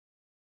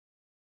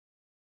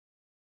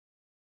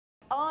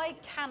I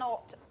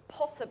cannot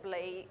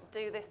possibly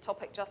do this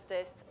topic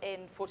justice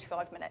in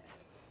 45 minutes.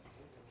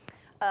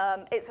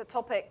 It's a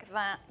topic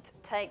that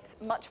takes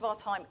much of our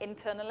time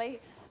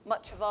internally,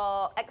 much of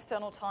our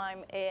external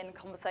time in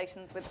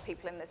conversations with the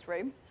people in this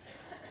room.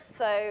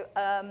 So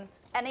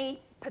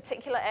any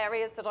particular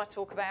areas that I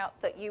talk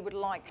about that you would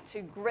like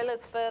to grill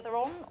us further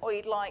on, or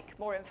you'd like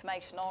more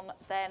information on,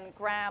 then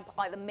grab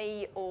either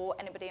me or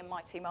anybody in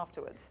my team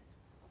afterwards.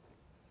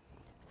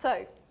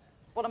 So,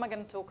 what am I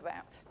going to talk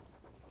about?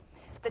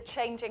 The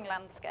changing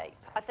landscape.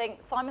 I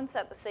think Simon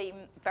set the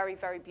scene very,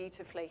 very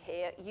beautifully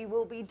here. You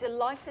will be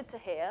delighted to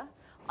hear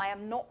I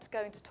am not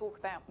going to talk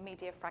about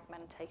media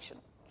fragmentation.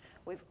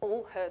 We've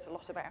all heard a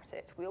lot about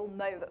it. We all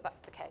know that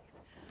that's the case.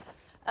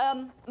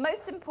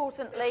 Most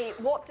importantly,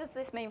 what does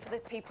this mean for the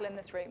people in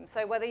this room?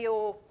 So whether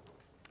you're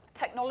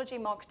technology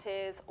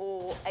marketeers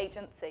or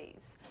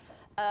agencies,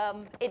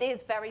 it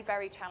is very,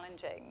 very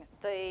challenging.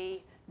 The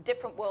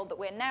different world that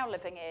we're now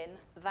living in,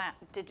 that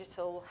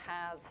digital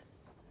has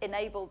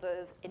enabled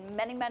us in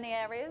many, many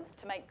areas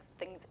to make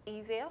things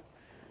easier,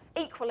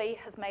 equally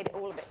has made it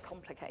all a bit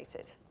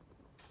complicated.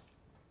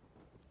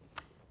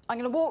 I'm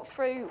going to walk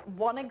through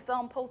one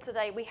example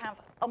today. We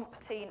have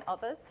umpteen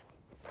others.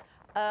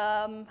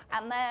 And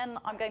then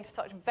I'm going to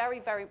touch very,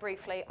 very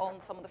briefly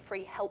on some of the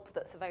free help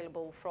that's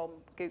available from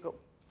Google.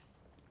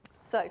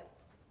 So,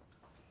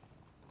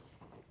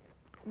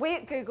 we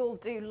at Google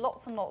do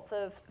lots and lots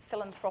of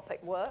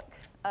philanthropic work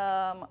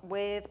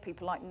with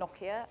people like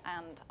Nokia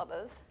and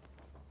others.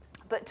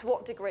 But to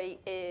what degree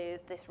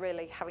is this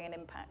really having an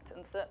impact,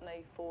 and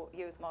certainly for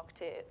you as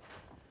marketeers?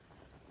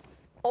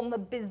 On the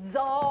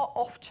bizarre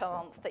off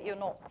chance that you're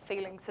not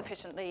feeling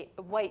sufficiently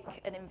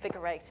awake and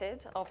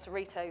invigorated after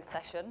Rito's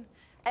session,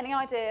 any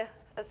idea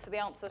as to the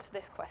answer to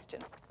this question?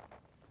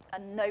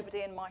 And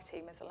nobody in my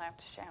team is allowed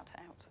to shout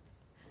out.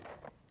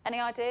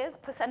 Any ideas,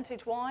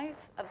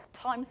 percentage-wise, of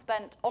time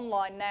spent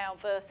online now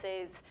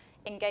versus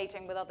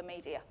engaging with other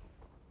media?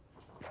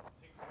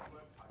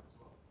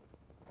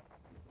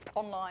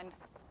 Online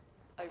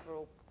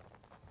overall.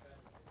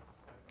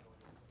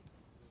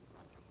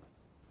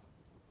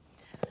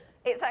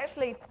 It's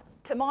actually,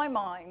 to my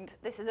mind,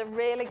 this is a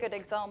really good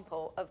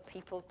example of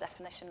people's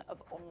definition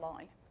of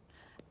online.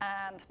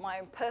 And my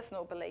own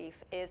personal belief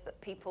is that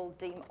people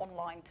deem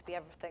online to be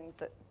everything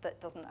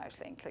that doesn't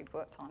actually include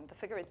work time. The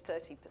figure is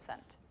 30%.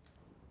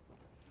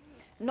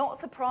 Not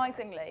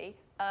surprisingly,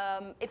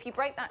 if you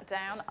break that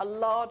down, a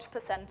large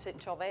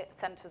percentage of it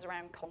centers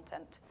around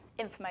content,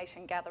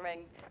 information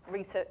gathering,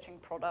 researching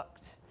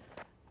product.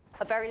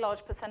 A very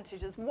large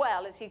percentage as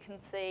well, as you can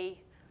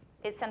see,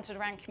 is centered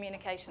around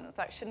communications.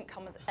 That shouldn't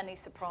come as any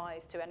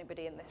surprise to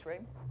anybody in this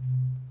room.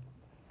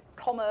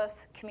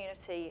 Commerce,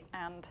 community,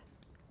 and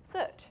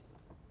search.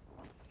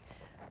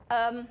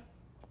 I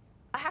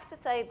have to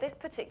say, this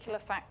particular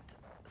fact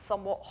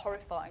somewhat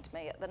horrified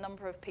me at the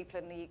number of people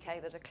in the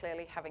UK that are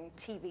clearly having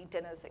TV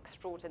dinners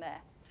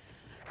extraordinaire.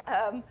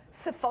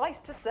 Suffice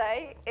to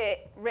say,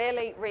 it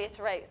really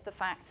reiterates the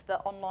fact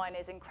that online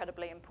is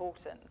incredibly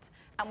important,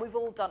 and we've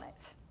all done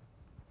it.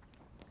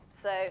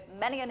 So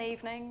many an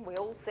evening, we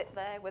all sit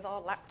there with our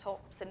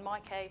laptops, in my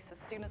case, as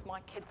soon as my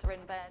kids are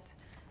in bed,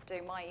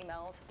 doing my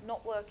emails,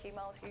 not work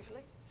emails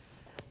usually,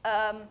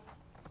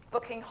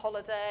 booking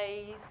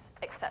holidays,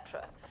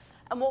 etc.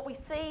 And what we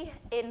see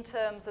in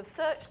terms of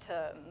search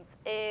terms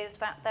is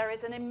that there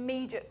is an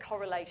immediate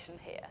correlation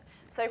here.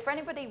 So for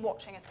anybody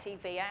watching a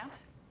TV ad,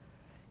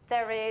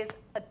 there is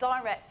a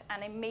direct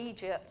and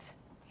immediate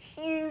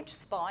huge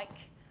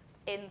spike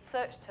in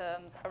search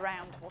terms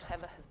around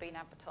whatever has been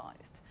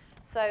advertised.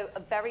 So a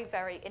very,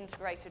 very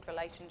integrated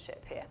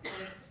relationship here.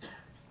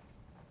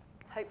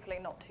 Hopefully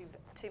not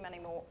too many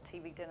more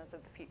TV dinners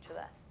of the future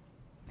there.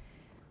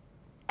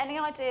 Any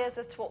ideas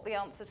as to what the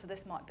answer to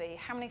this might be?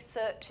 How many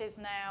searches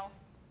now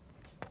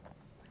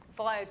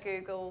via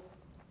Google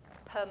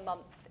per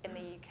month in the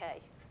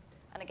UK?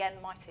 And again,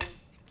 my team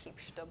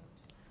keeps stum.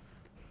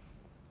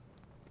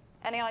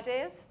 Any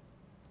ideas?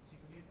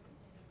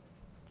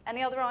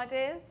 Any other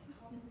ideas?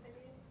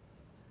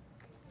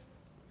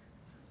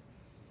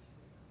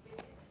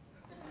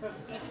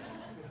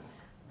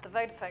 The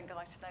Vodafone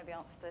guy should know the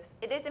answer to this.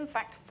 It is, in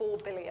fact, 4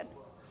 billion.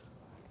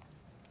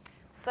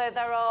 So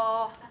there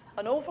are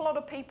an awful lot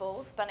of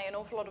people spending an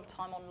awful lot of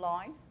time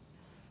online.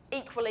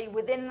 Equally,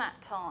 within that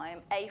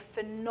time, a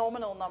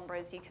phenomenal number,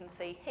 as you can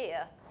see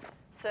here,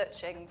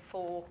 searching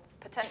for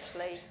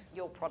potentially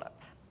your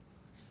product.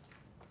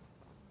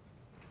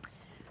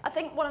 I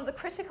think one of the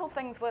critical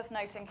things worth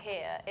noting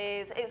here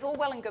is it's all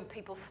well and good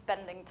people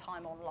spending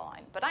time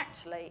online, but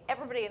actually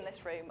everybody in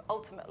this room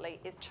ultimately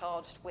is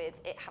charged with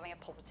it having a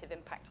positive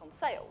impact on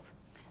sales.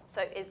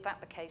 So is that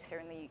the case here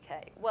in the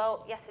UK?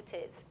 Well, yes, it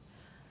is.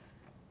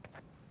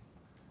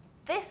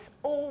 This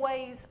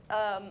always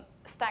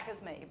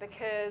staggers me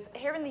because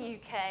here in the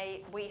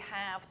UK we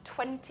have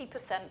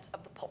 20%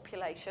 of the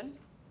population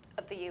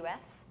of the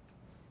US,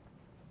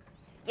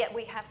 yet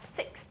we have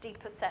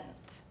 60%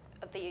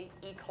 of the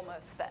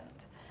e-commerce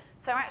spend.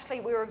 So actually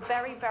we're a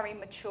very, very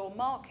mature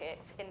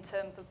market in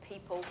terms of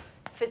people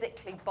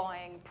physically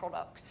buying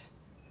product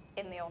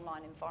in the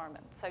online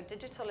environment. So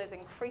digital is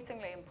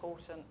increasingly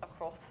important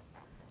across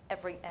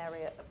every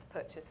area of the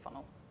purchase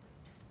funnel.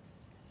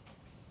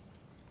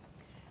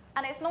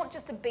 And it's not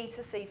just a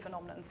B2C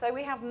phenomenon. So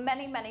we have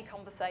many, many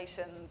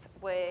conversations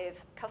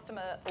with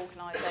customer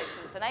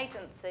organisations and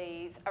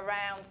agencies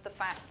around the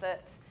fact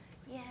that,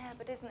 yeah,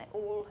 but isn't it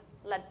all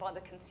led by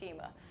the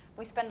consumer?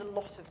 We spend a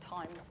lot of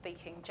time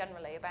speaking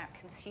generally about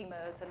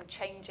consumers and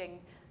changing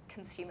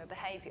consumer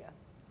behaviour.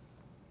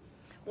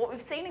 What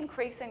we've seen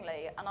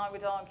increasingly, and I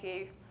would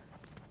argue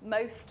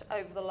most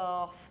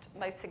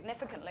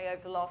significantly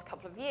over the last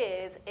couple of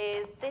years,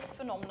 is this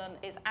phenomenon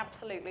is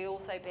absolutely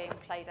also being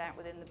played out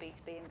within the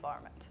B2B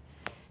environment.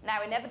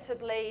 Now,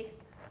 inevitably,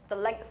 the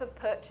length of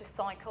purchase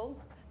cycle,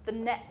 the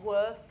net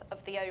worth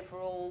of the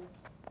overall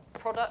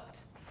product,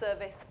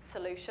 service,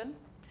 solution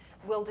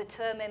will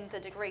determine the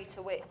degree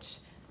to which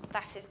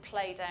that is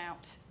played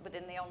out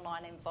within the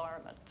online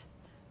environment,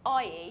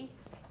 i.e.,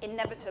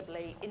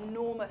 inevitably,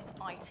 enormous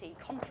IT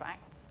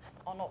contracts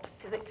are not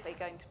physically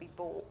going to be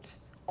bought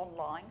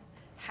online.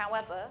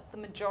 However, the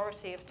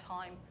majority of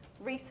time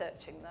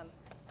researching them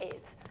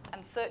is,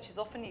 and search is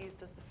often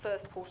used as the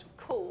first port of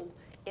call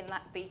in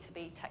that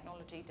B2B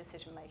technology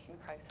decision-making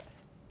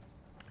process.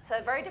 So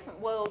a very different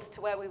world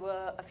to where we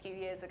were a few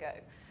years ago,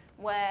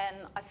 when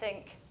I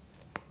think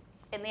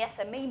in the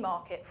SME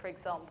market, for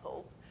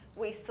example,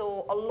 we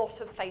saw a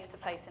lot of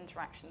face-to-face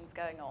interactions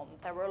going on.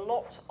 There were a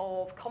lot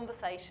of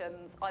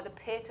conversations, either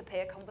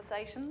peer-to-peer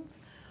conversations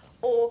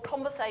or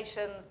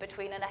conversations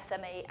between an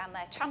SME and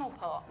their channel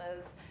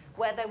partners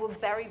where they were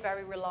very,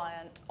 very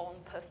reliant on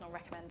personal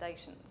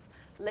recommendations,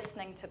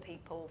 listening to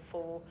people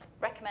for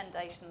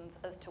recommendations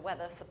as to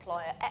whether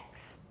supplier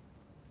X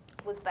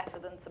was better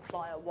than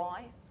supplier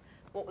Y,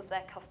 what was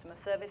their customer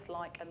service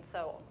like, and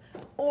so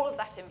on. All of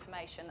that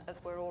information, as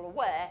we're all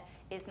aware,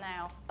 is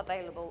now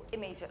available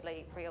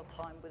immediately, real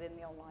time, within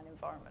the online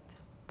environment.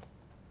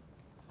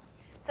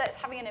 So it's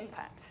having an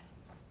impact.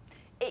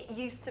 It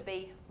used to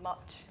be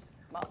much,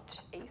 much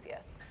easier.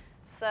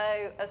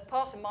 So as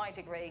part of my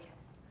degree,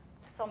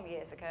 some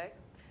years ago,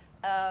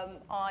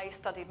 I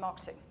studied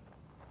marketing.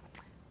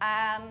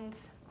 And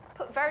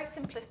put very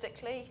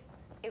simplistically,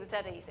 it was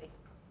dead easy.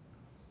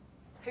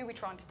 Who are we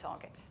trying to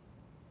target?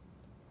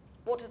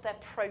 What does their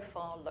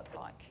profile look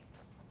like?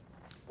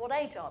 What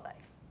age are they?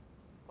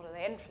 What are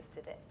they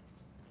interested in?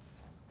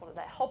 What are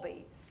their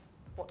hobbies?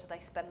 What do they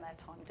spend their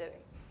time doing?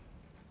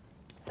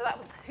 So that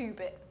was the who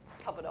bit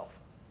covered off.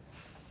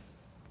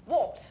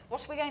 What are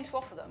we going to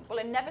offer them? Well,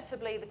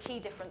 inevitably, the key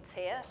difference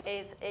here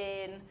is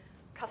in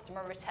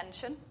customer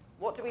retention.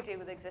 What do we do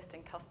with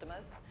existing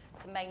customers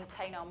to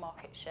maintain our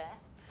market share?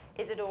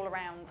 Is it all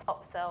around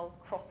upsell,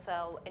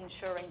 cross-sell,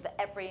 ensuring that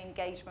every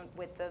engagement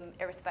with them,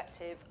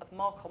 irrespective of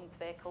Marcom's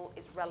vehicle,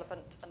 is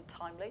relevant and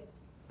timely?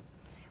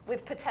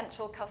 With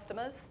potential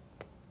customers,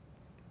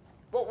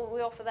 what will we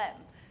offer them?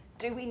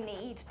 Do we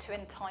need to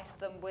entice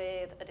them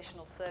with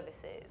additional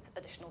services,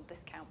 additional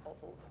discount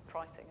models,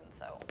 pricing, and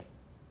so on?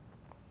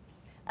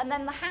 And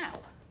then the how.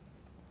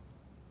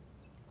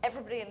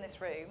 Everybody in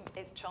this room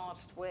is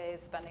charged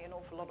with spending an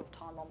awful lot of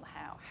time on the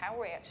how. How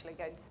are we actually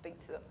going to speak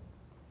to them?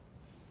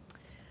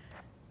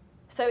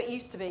 So it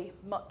used to be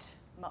much,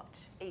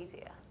 much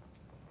easier.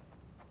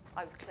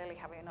 I was clearly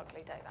having an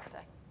ugly day that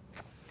day.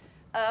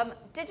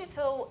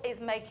 Digital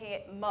is making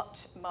it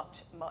much,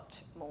 much,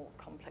 much more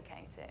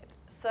complicated.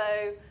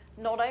 So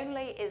not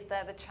only is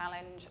there the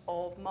challenge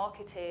of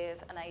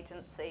marketeers and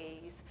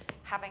agencies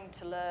having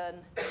to learn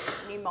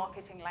new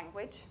marketing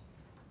language,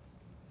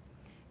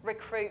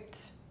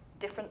 recruit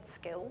different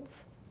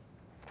skills,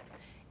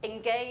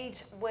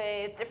 engage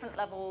with different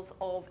levels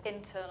of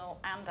internal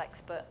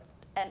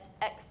and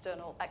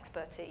external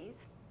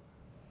expertise.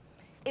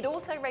 It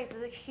also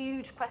raises a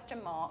huge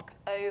question mark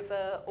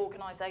over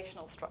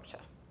organisational structure.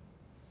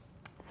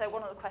 So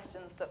one of the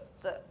questions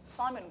that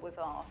Simon was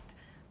asked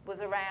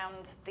was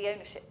around the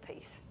ownership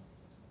piece.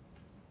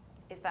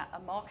 Is that a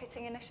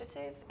marketing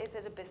initiative? Is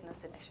it a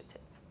business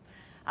initiative?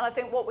 And I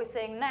think what we're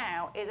seeing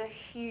now is a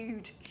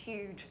huge,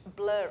 huge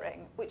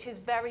blurring, which is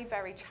very,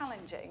 very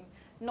challenging,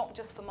 not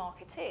just for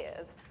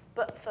marketeers,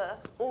 but for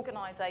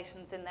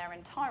organisations in their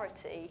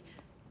entirety,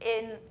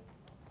 in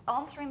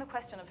answering the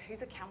question of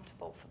who's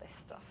accountable for this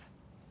stuff.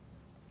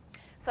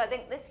 So I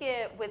think this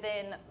year,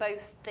 within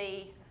both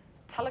the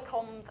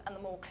telecoms and the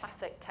more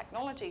classic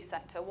technology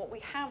sector, what we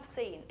have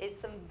seen is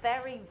some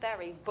very,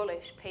 very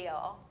bullish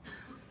PR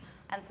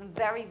and some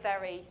very,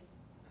 very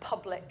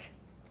public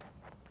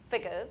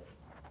figures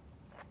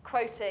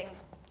quoting,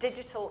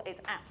 digital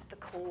is at the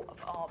core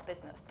of our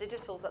business.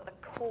 Digital's at the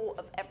core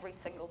of every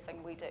single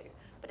thing we do.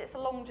 But it's a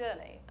long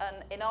journey, and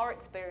in our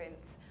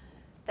experience,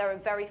 there are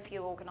very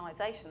few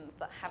organisations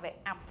that have it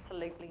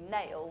absolutely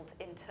nailed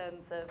in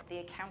terms of the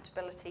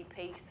accountability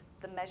piece,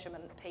 the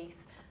measurement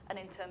piece, and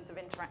in terms of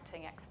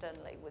interacting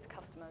externally with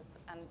customers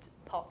and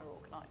partner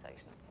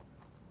organisations.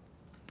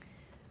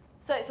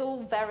 So it's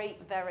all very,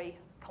 very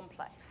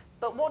complex.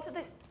 But what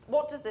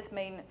does this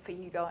mean for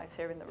you guys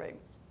here in the room?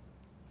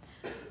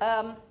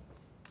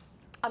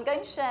 I'm going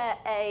to share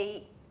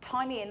a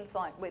tiny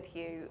insight with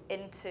you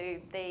into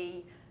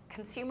the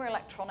consumer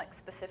electronics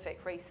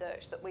specific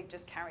research that we've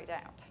just carried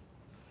out.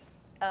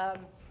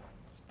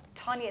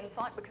 Tiny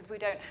insight because we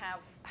don't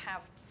have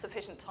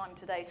sufficient time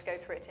today to go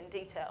through it in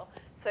detail.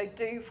 So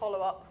do follow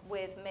up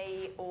with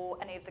me or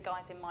any of the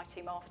guys in my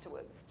team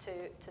afterwards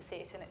to see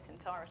it in its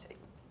entirety.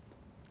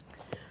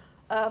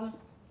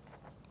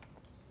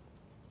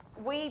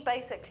 We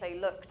basically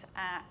looked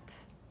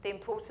at the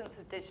importance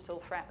of digital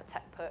throughout the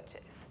tech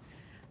purchase.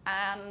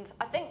 And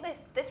I think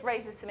this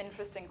raises some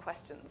interesting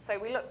questions. So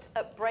we looked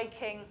at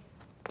breaking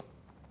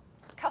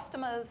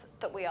customers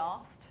that we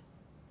asked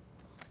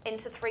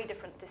into 3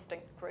 different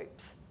distinct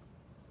groups.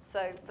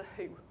 So the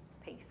who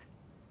piece.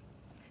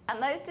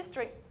 And those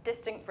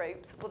distinct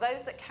groups were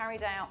those that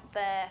carried out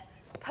their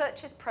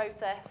purchase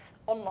process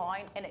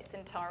online in its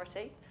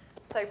entirety.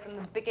 So from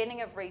the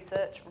beginning of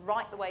research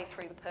right the way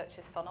through the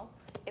purchase funnel,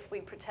 if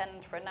we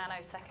pretend for a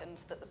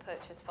nanosecond that the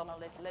purchase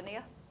funnel is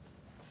linear,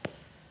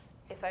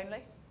 if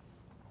only.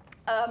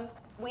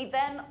 We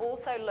then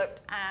also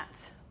looked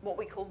at what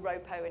we call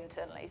ROPO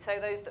internally, so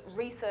those that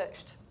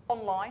researched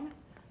online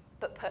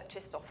but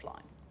purchased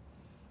offline.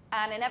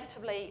 And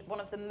inevitably, one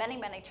of the many,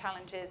 many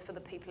challenges for the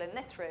people in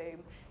this room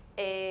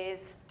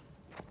is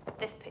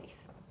this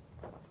piece.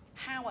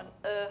 How on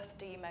earth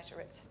do you measure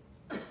it?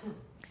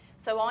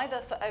 So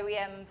either for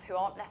OEMs who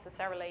aren't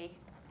necessarily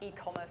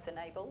e-commerce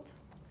enabled,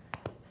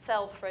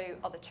 sell through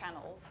other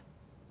channels,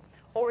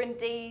 or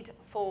indeed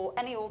for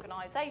any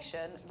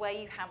organisation where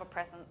you have a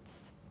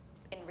presence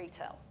in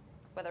retail,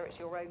 whether it's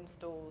your own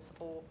stores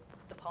or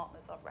the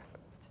partners I've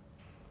referenced.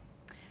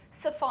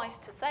 Suffice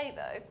to say,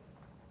 though,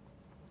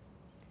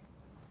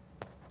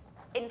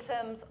 in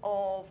terms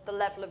of the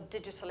level of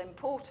digital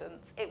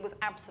importance, it was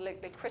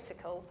absolutely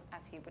critical,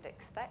 as you would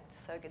expect,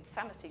 so a good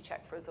sanity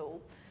check for us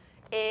all,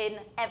 in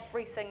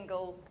every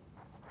single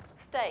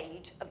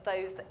stage of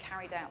those that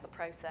carried out the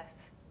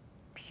process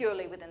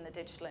purely within the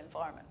digital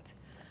environment.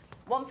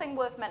 One thing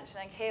worth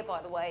mentioning here,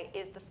 by the way,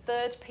 is the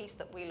third piece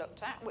that we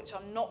looked at, which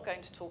I'm not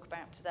going to talk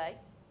about today,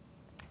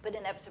 but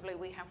inevitably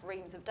we have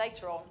reams of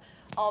data on,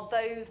 are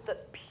those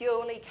that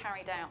purely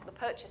carried out the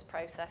purchase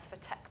process for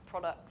tech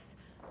products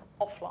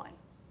offline.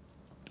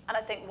 And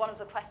I think one of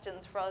the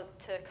questions for us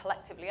to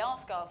collectively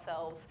ask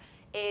ourselves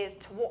is,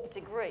 to what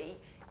degree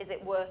is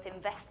it worth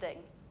investing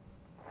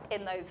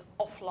in those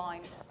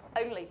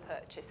offline-only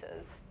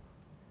purchases?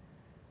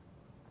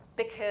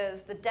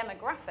 Because the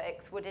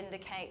demographics would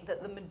indicate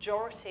that the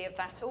majority of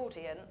that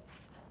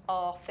audience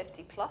are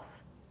 50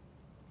 plus.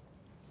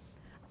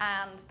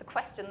 And the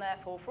question,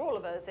 therefore, for all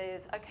of us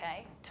is,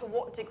 okay, to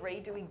what degree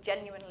do we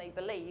genuinely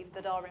believe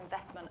that our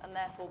investment and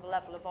therefore the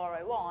level of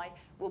ROI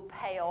will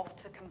pay off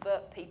to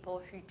convert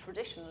people who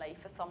traditionally,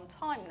 for some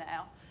time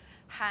now,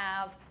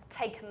 have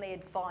taken the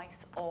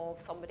advice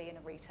of somebody in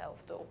a retail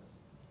store?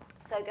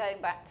 So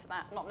going back to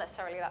that, not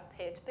necessarily that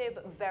peer-to-peer,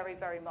 but very,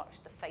 very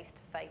much the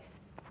face-to-face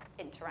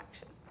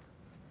interaction.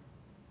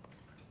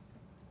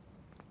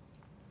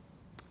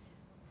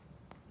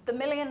 The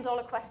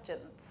million-dollar question.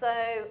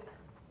 So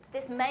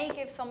this may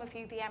give some of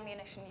you the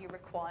ammunition you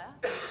require.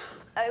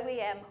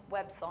 OEM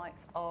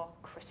websites are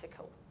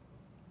critical.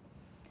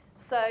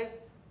 So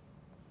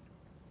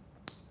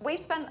we've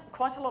spent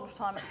quite a lot of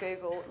time at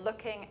Google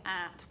looking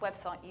at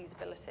website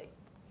usability.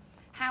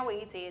 How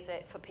easy is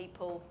it for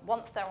people,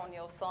 once they're on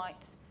your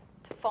site,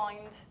 to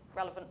find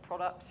relevant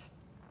product,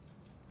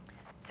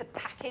 to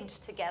package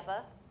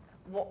together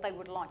what they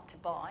would like to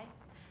buy,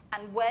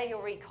 and where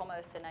you're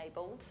e-commerce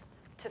enabled,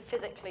 to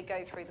physically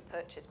go through the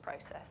purchase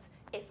process?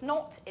 If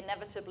not,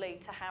 inevitably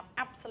to have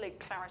absolute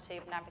clarity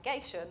of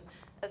navigation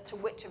as to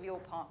which of your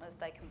partners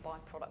they can buy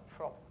product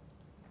from.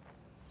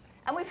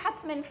 And we've had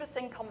some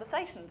interesting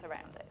conversations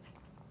around it.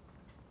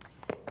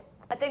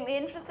 I think the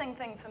interesting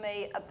thing for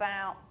me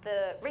about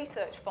the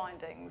research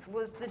findings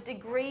was the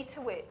degree to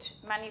which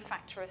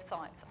manufacturer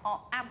sites are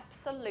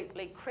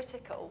absolutely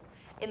critical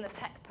in the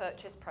tech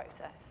purchase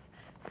process.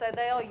 So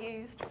they are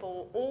used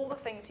for all the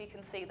things you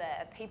can see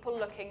there, people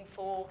looking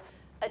for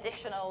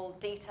additional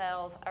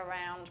details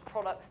around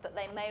products that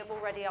they may have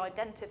already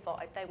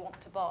identified they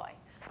want to buy,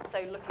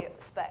 so looking at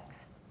the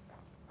specs.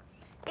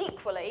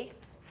 Equally,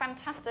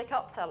 fantastic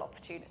upsell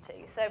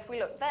opportunity. So if we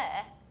look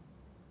there,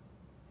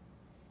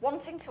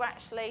 wanting to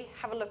actually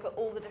have a look at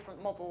all the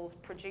different models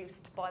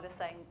produced by the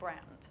same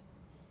brand.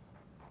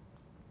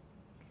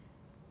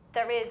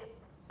 There is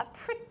a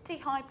pretty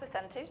high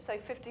percentage, so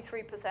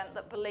 53%,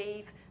 that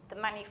believe the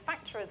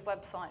manufacturer's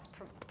websites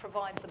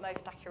provide the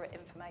most accurate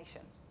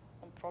information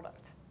on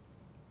product.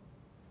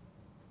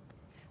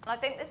 And I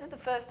think this is the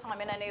first time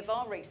in any of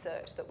our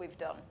research that we've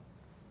done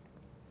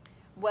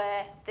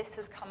where this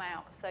has come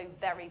out so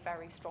very,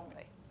 very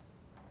strongly.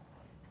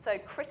 So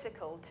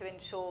critical to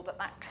ensure that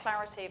that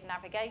clarity of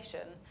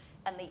navigation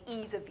and the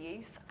ease of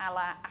use, a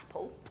la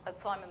Apple, as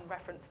Simon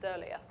referenced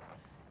earlier,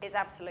 is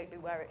absolutely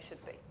where it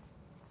should be.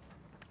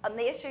 And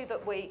the issue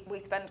that we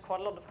spend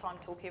quite a lot of time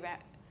talking about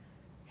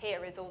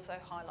here is also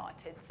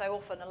highlighted. So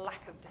often a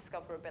lack of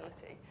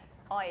discoverability,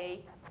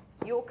 i.e.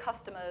 your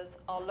customers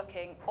are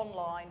looking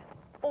online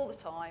all the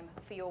time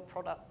for your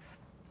products.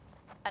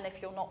 And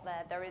if you're not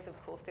there, there is,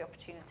 of course, the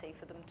opportunity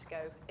for them to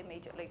go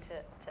immediately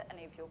to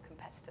any of your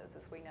competitors,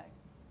 as we know.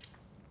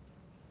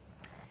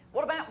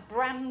 What about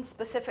brand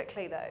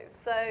specifically, though?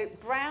 So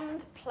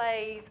brand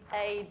plays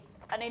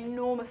an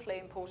enormously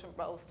important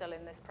role still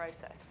in this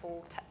process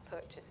for tech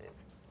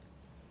purchases.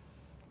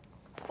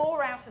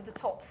 4 out of the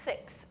top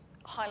 6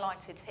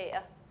 highlighted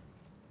here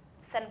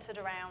centered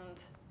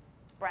around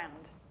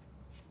brand.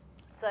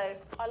 So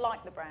I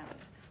like the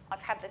brand.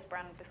 I've had this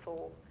brand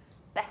before.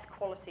 Best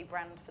quality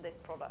brand for this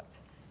product.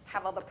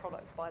 Have other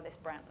products by this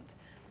brand.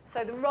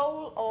 So the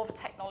role of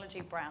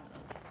technology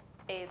brands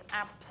is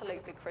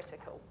absolutely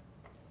critical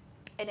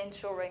in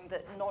ensuring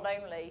that not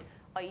only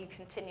are you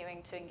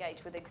continuing to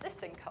engage with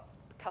existing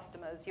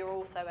customers, you're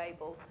also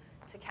able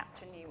to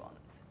capture new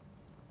ones.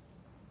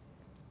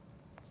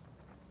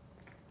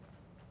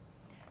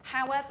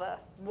 However,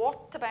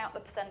 what about the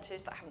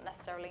percentage that haven't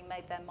necessarily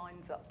made their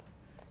minds up?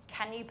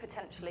 Can you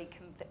potentially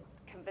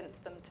convince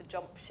them to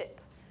jump ship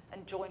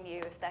and join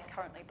you if they're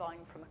currently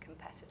buying from a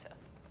competitor?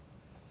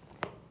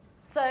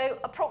 So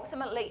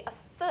approximately a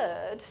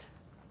third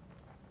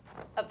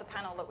of the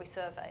panel that we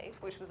surveyed,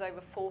 which was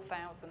over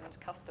 4,000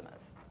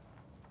 customers,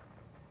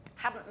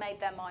 hadn't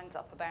made their minds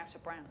up about a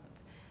brand.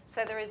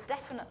 So there is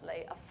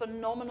definitely a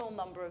phenomenal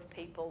number of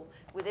people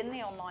within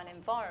the online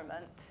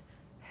environment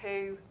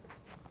who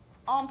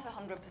aren't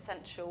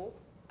 100% sure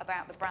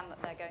about the brand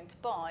that they're going to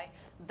buy,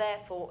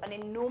 therefore an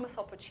enormous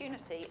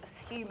opportunity,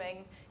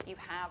 assuming you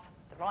have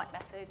the right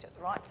message at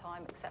the right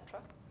time,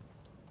 etc.,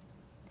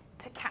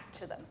 to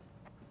capture them.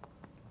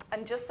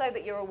 And just so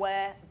that you're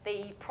aware,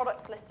 the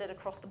products listed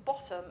across the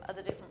bottom are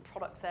the different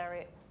product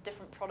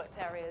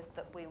areas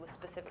that we were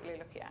specifically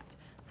looking at.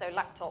 So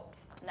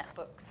laptops,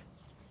 netbooks,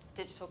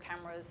 digital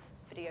cameras,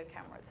 video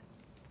cameras,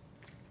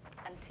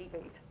 and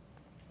TVs.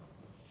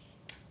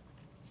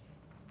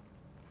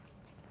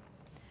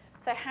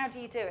 So how do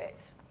you do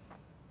it?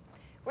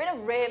 We're in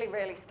a really,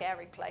 really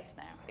scary place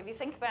now. If you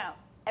think about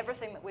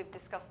everything that we've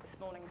discussed this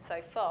morning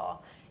so far,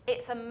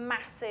 it's a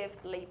massive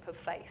leap of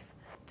faith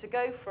to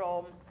go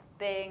from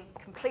being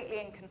completely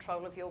in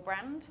control of your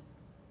brand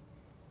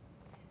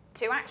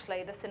to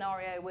actually the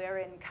scenario we're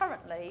in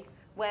currently,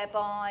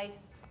 whereby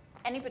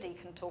anybody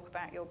can talk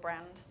about your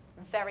brand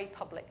very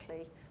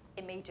publicly,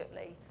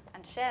 immediately,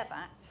 and share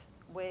that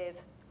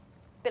with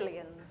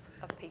billions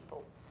of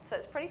people. So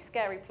it's a pretty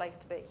scary place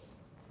to be.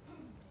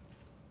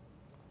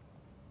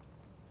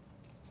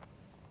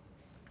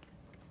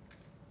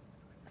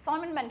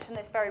 Simon mentioned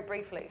this very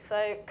briefly.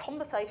 So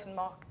conversational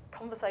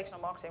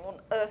marketing, what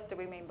on earth do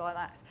we mean by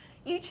that?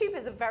 YouTube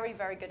is a very,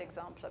 very good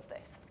example of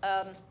this,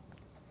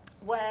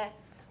 where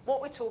what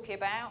we're talking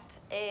about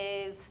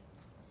is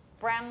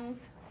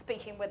brands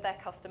speaking with their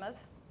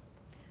customers,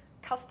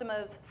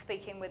 customers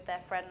speaking with their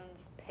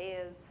friends,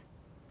 peers,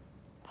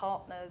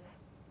 partners,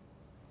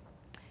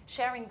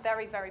 sharing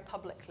very, very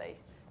publicly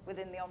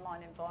within the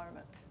online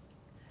environment.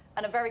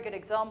 And a very good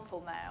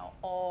example now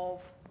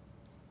of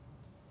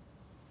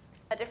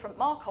a different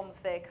Marcoms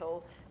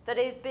vehicle that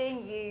is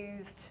being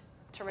used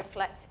to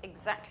reflect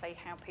exactly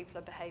how people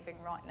are behaving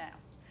right now.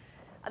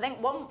 I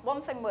think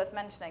one thing worth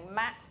mentioning,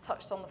 Matt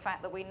touched on the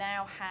fact that we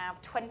now have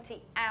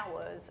 20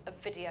 hours of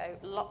video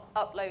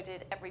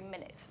uploaded every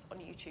minute on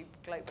YouTube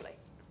globally.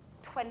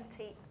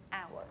 20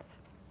 hours.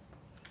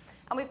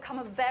 And we've come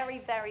a very,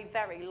 very,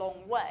 very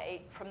long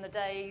way from the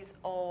days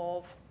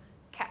of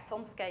cats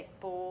on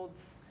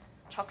skateboards,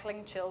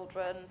 chuckling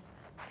children,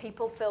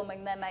 people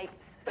filming their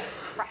mates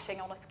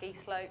crashing on a ski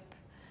slope.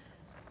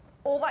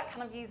 All that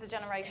kind of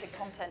user-generated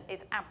content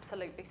is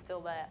absolutely still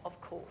there, of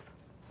course.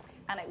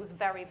 And it was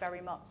very,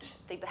 very much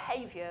the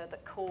behaviour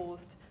that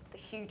caused the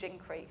huge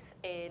increase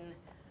in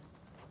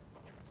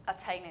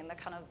attaining the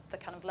kind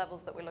of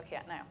levels that we're looking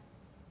at now.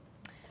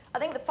 I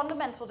think the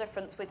fundamental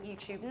difference with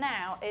YouTube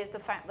now is the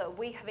fact that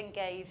we have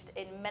engaged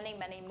in many,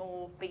 many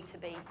more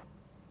B2B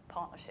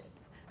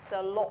partnerships.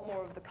 So a lot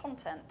more of the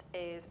content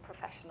is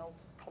professional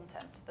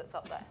content that's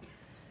up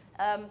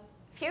there.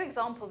 Few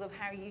examples of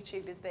how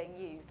YouTube is being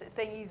used. It's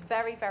being used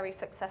very, very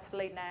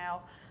successfully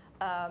now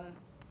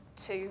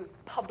to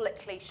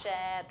publicly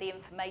share the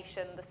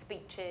information, the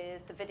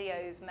speeches, the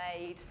videos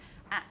made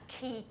at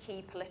key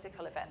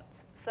political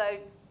events. So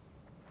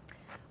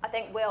I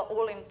think we're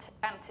all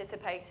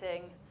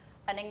anticipating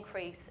an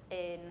increase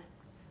in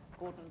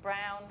Gordon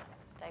Brown,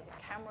 David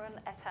Cameron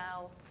et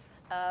al.,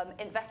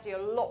 investing a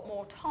lot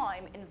more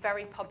time in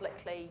very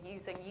publicly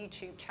using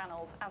YouTube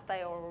channels, as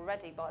they are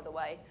already, by the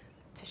way,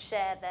 to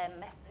share their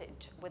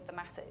message with the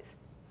masses.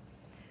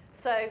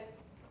 So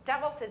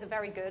Davos is a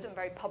very good and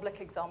very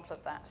public example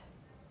of that.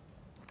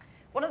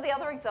 One of the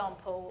other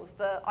examples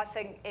that I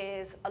think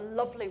is a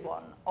lovely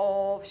one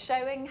of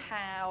showing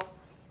how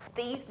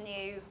these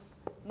new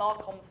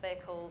Marcoms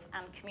vehicles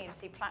and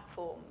community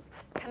platforms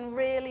can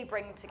really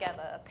bring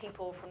together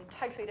people from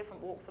totally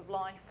different walks of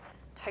life,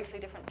 totally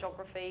different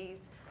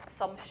geographies,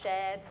 some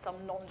shared, some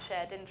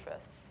non-shared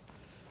interests.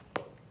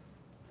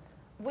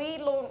 We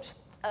launched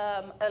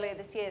earlier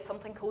this year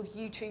something called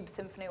YouTube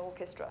Symphony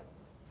Orchestra.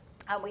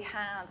 And we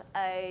had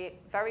a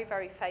very,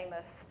 very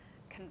famous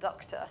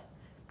conductor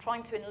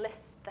trying to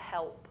enlist the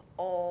help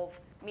of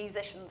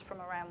musicians from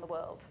around the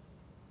world.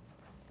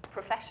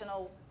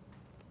 Professional,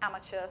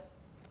 amateur,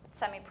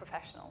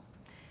 semi-professional,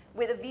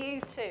 with a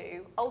view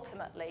to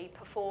ultimately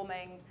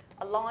performing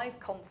a live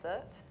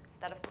concert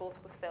that of course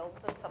was filmed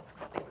and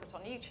subsequently put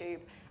on YouTube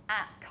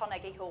at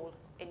Carnegie Hall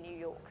in New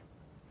York.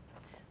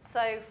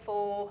 So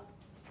for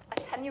a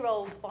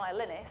 10-year-old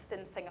violinist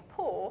in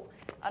Singapore,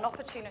 an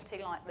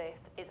opportunity like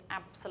this is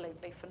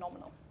absolutely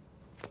phenomenal.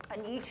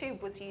 And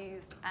YouTube was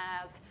used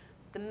as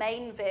the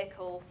main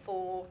vehicle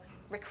for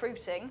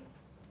recruiting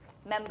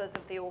members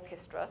of the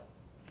orchestra,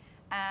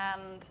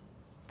 and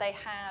they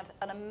had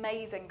an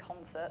amazing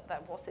concert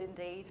that was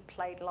indeed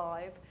played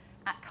live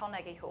at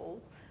Carnegie Hall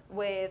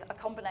with a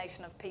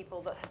combination of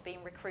people that had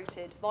been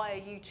recruited via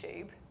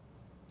YouTube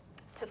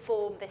to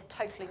form this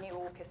totally new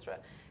orchestra.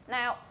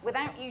 Now,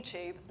 without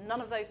YouTube,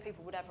 none of those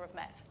people would ever have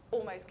met,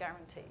 almost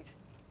guaranteed.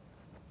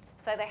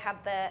 So they had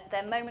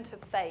their moment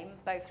of fame,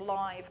 both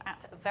live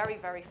at a very,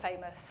 very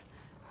famous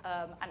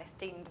and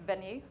esteemed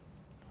venue,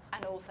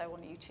 and also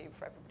on YouTube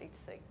for everybody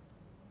to see.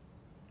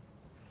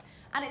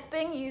 And it's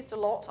being used a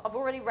lot. I've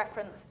already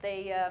referenced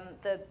the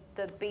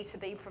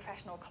B2B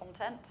professional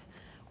content.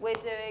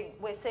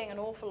 We're seeing an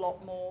awful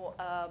lot more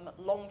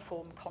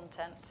long-form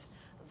content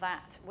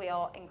that we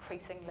are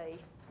increasingly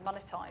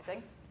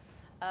monetizing.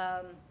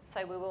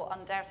 So we will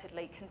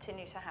undoubtedly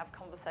continue to have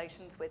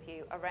conversations with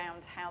you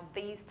around how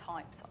these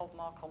types of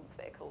Marcoms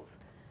vehicles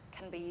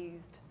can be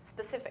used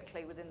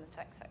specifically within the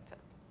tech sector.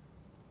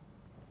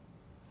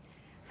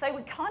 So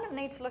we kind of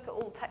need to look at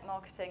all tech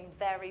marketing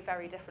very,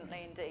 very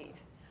differently indeed.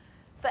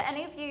 For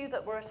any of you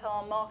that were at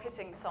our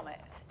marketing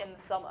summit in the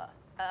summer,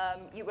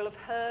 you will have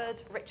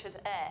heard Richard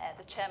Eyre,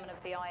 the chairman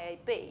of the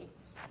IAB,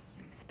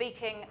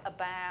 speaking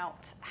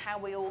about how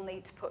we all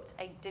need to put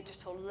a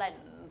digital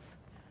lens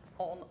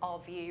on our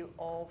view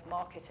of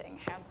marketing,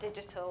 how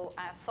digital,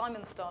 as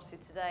Simon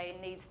started today,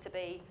 needs to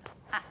be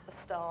at the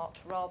start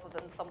rather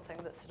than something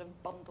that's sort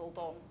of bundled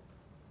on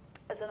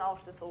as an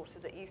afterthought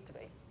as it used to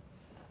be.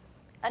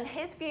 And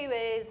his view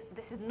is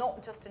this is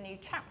not just a new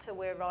chapter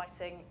we're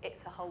writing,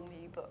 it's a whole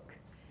new book.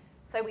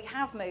 So we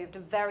have moved a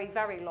very,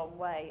 very long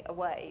way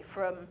away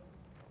from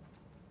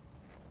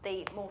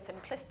the more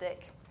simplistic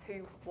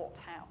who,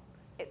 what, how.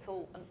 It's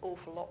all an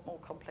awful lot more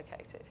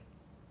complicated.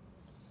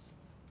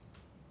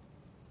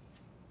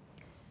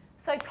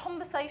 So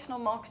conversational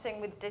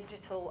marketing with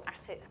digital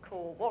at its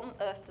core. What on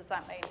earth does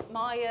that mean?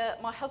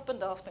 My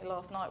husband asked me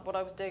last night what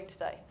I was doing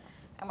today.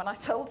 And when I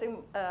told him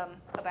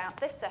about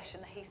this session,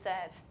 he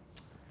said,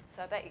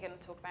 so I bet you're going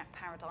to talk about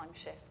paradigm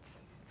shifts.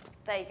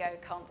 There you go,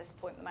 can't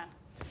disappoint the man.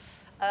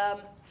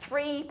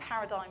 3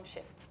 paradigm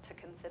shifts to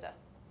consider.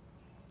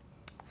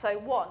 So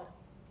 1,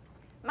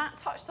 Matt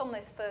touched on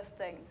this first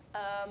thing.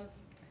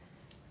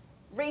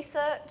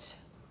 Research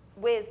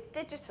with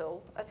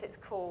digital at its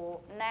core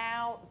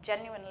now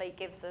genuinely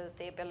gives us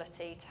the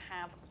ability to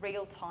have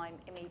real-time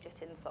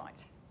immediate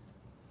insight.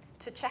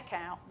 To check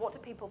out, what do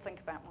people think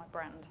about my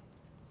brand?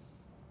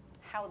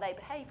 How are they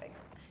behaving?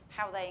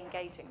 How are they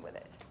engaging with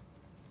it?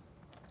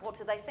 What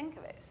do they think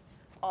of it?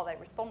 Are they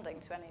responding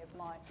to any of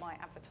my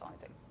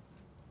advertising?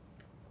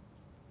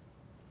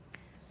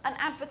 And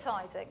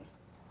advertising.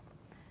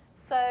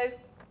 So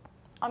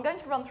I'm going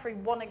to run through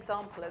one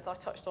example, as I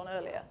touched on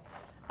earlier,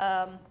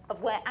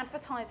 of where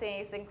advertising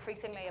is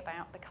increasingly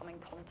about becoming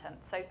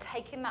content. So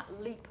taking that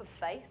leap of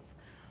faith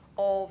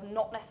of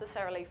not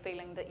necessarily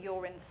feeling that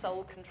you're in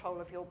sole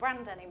control of your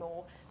brand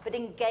anymore, but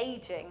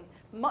engaging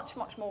much,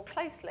 much more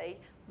closely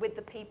with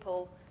the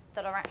people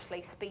that are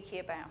actually speaking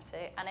about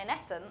it, and in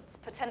essence,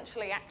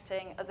 potentially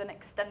acting as an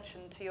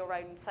extension to your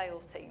own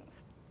sales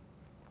teams,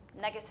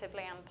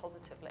 negatively and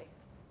positively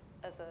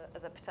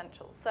as a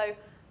potential. So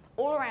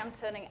all around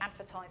turning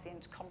advertising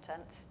into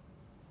content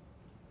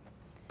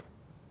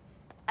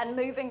and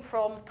moving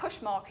from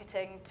push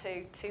marketing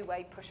to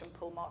two-way push and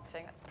pull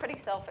marketing. That's pretty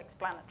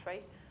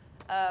self-explanatory.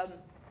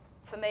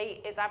 For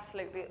me, is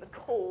absolutely at the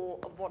core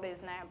of what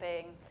is now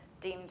being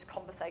deemed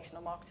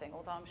conversational marketing,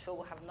 although I'm sure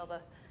we'll have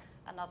another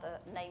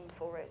name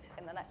for it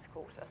in the next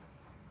quarter.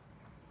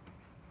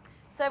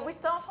 So if we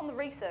start on the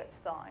research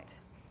side,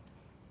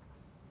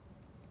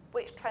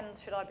 which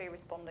trends should I be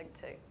responding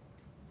to?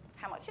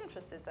 How much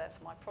interest is there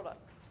for my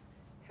products?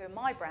 Who are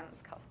my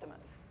brand's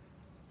customers?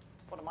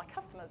 What are my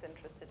customers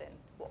interested in?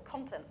 What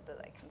content do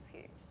they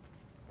consume?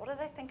 What do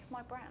they think of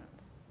my brand?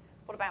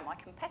 What about my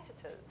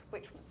competitors?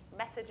 Which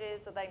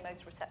messages are they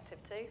most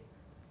receptive to?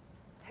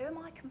 Who are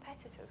my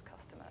competitors'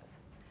 customers?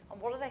 And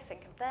what do they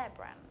think of their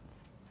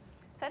brands?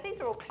 So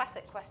these are all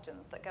classic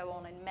questions that go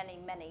on in many,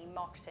 many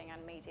marketing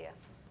and media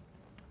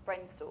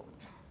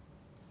brainstorms.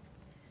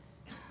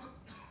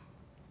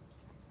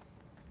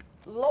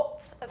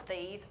 Lots of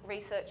these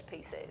research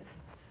pieces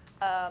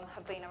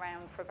have been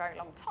around for a very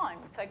long time.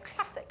 So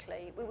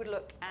classically, we would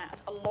look at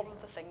a lot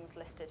of the things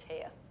listed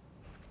here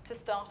to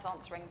start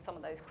answering some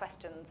of those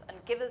questions and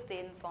give us the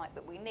insight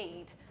that we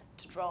need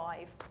to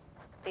drive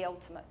the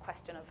ultimate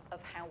question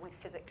of how we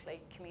physically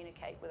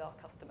communicate with our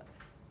customers.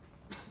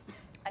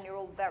 And you're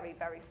all very,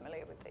 very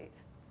familiar with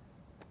these.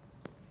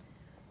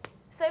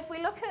 So if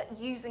we look at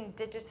using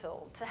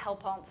digital to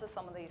help answer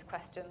some of these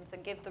questions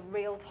and give the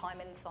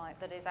real-time insight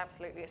that is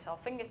absolutely at our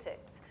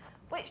fingertips,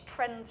 which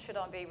trends should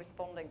I be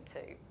responding to?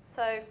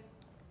 So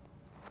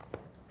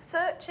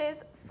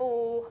searches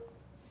for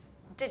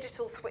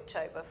digital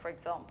switchover, for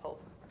example,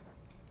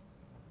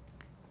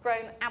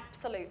 grown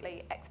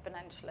absolutely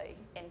exponentially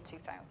in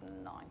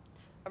 2009.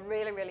 A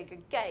really, really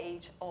good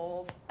gauge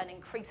of an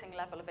increasing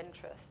level of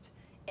interest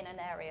in an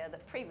area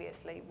that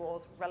previously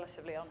was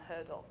relatively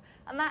unheard of.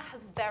 And that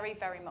has very,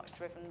 very much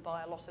driven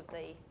by a lot of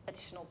the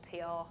additional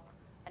PR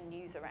and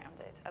news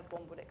around it, as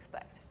one would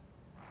expect.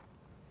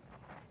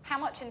 How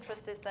much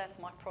interest is there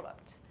for my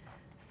product?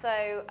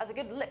 So as a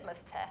good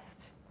litmus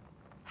test,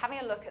 having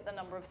a look at the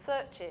number of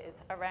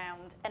searches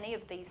around any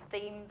of these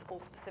themes or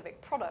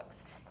specific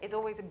products is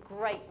always a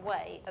great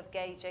way of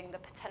gauging the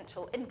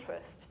potential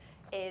interest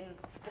in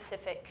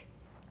specific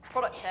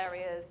product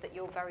areas that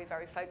you're very,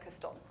 very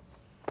focused on.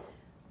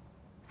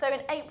 So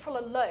in April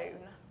alone,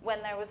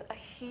 when there was a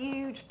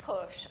huge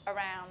push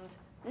around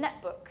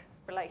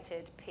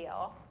netbook-related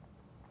PR,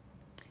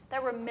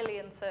 there were 1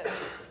 million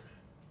searches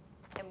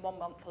in 1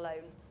 month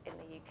alone in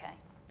the UK.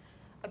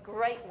 A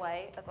great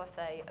way, as I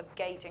say, of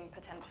gauging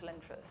potential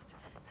interest.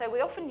 So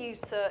we often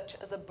use search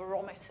as a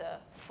barometer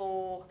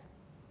for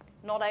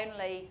not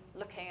only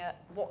looking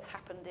at what's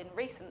happened in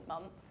recent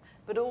months,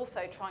 but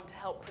also trying to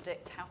help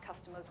predict how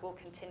customers will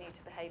continue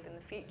to behave in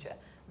the future.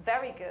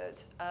 Very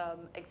good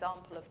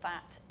example of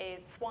that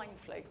is swine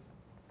flu.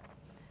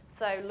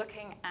 So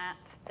looking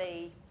at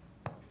the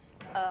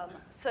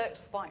search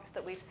spikes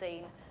that we've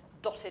seen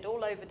dotted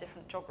all over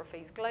different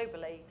geographies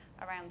globally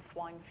around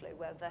swine flu,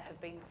 where there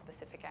have been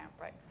specific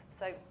outbreaks.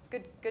 So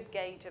good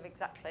gauge of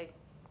exactly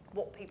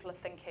what people are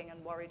thinking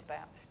and worried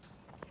about.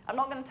 I'm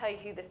not going to tell you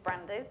who this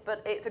brand is,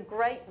 but it's a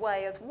great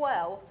way as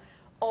well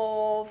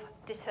of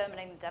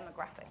determining the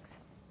demographics.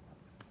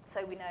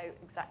 So we know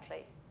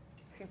exactly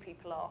who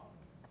people are.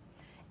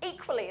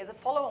 Equally, as a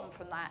follow-on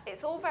from that,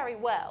 it's all very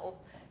well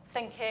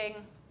thinking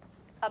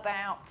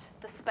about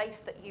the space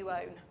that you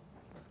own,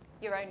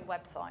 your own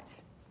website.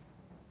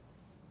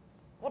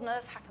 What on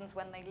earth happens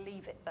when they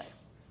leave it, though?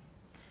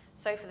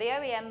 So for the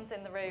OEMs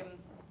in the room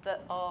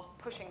that are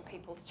pushing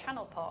people to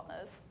channel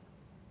partners,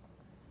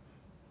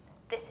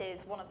 this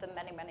is one of the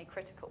many, many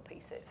critical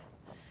pieces.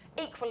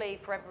 Equally,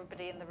 for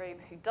everybody in the room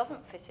who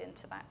doesn't fit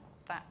into that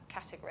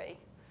category,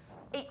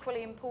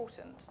 equally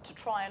important to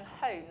try and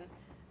hone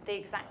the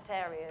exact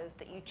areas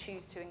that you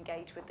choose to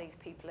engage with these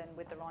people in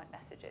with the right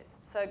messages.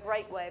 So a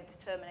great way of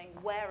determining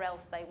where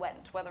else they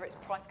went, whether it's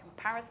price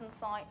comparison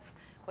sites,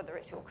 whether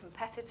it's your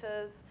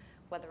competitors,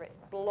 whether it's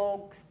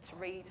blogs to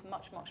read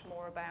much, much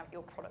more about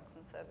your products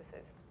and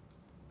services.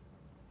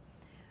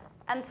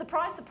 And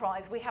surprise,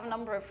 surprise, we have a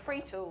number of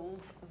free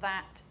tools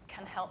that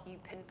can help you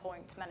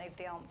pinpoint many of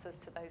the answers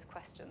to those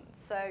questions.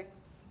 So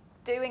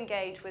do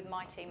engage with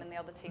my team and the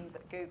other teams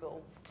at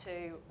Google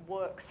to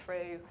work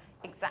through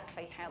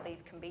exactly how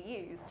these can be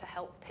used to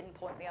help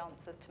pinpoint the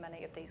answers to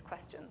many of these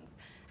questions.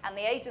 And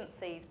the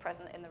agencies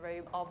present in the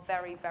room are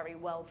very, very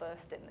well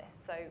versed in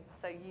this,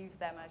 so use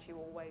them as you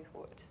always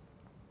would.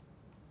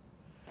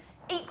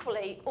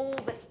 Equally, all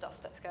this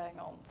stuff that's going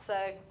on.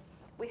 So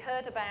we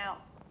heard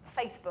about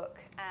Facebook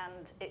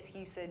and its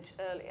usage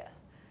earlier.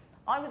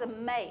 I was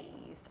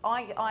amazed.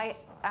 I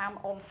am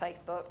on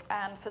Facebook,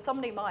 and for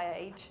somebody my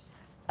age,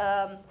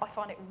 I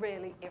find it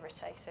really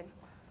irritating.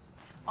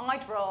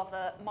 I'd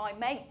rather my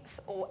mates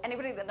or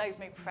anybody that knows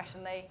me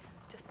professionally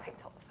just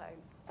picked up the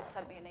phone or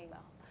sent me an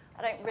email.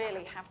 I don't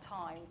really have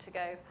time to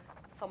go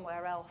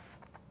somewhere else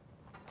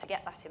to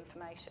get that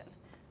information,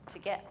 to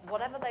get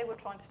whatever they were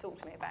trying to talk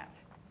to me about.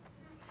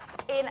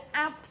 In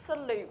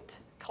absolute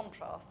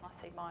contrast, and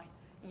I see my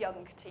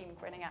young team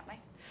grinning at me,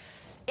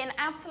 in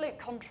absolute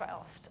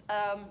contrast,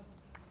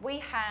 we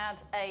had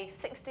a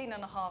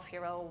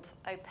 16-and-a-half-year-old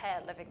au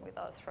pair living with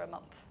us for a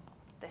month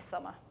this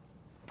summer.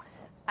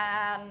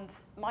 And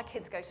my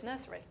kids go to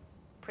nursery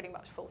pretty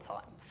much full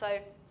time. So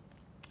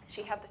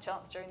she had the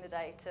chance during the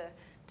day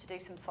to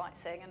do some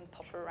sightseeing and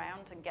potter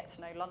around and get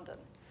to know London.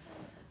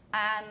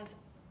 And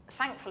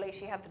thankfully,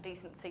 she had the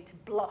decency to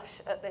blush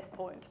at this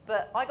point.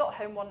 But I got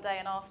home one day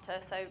and asked her,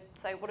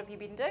 so what have you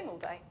been doing all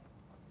day?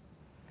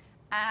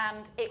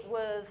 And it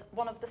was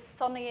one of the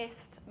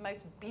sunniest,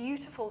 most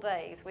beautiful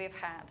days we've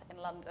had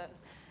in London.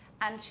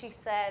 And she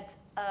said,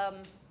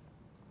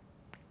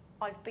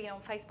 I've been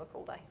on Facebook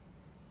all day.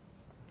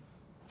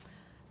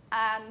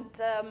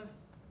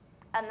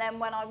 And then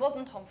when I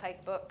wasn't on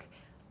Facebook,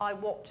 I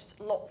watched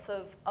lots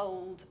of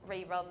old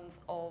reruns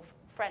of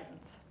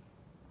Friends.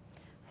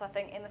 So I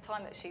think in the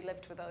time that she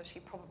lived with us, she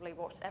probably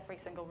watched every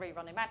single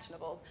rerun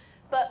imaginable,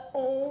 but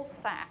all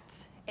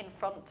sat in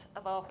front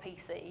of our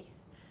PC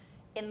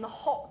in the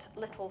hot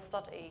little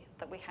study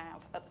that we have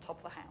at the top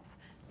of the house.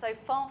 So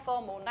far,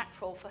 far more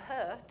natural for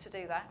her to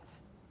do that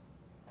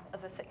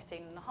as a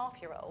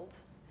 16-and-a-half-year-old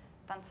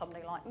than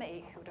somebody like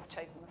me who would have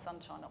chosen the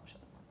sunshine option.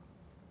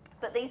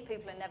 But these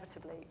people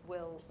inevitably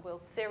will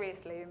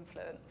seriously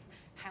influence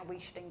how we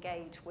should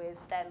engage with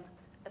them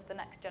as the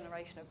next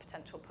generation of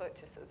potential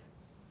purchasers.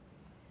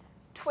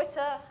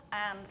 Twitter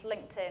and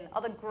LinkedIn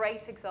are the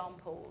great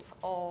examples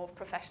of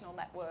professional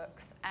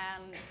networks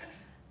and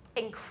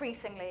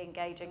increasingly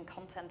engaging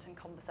content and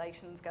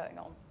conversations going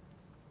on.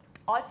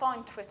 I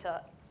find Twitter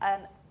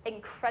an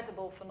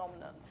incredible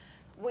phenomenon.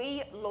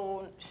 We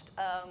launched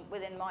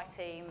within my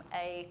team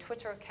a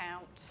Twitter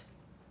account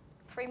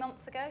 3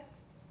 months ago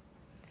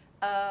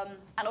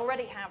and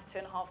already have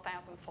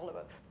 2,500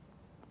 followers.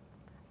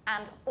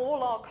 And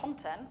all our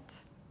content,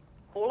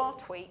 all our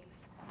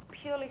tweets,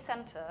 purely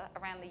centre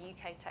around the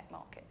UK tech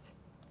market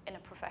in a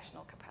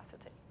professional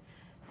capacity.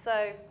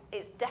 So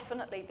it's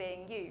definitely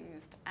being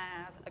used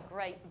as a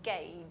great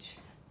gauge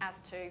as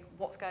to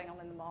what's going on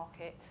in the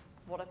market,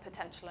 what are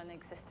potential and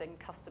existing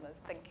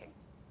customers thinking.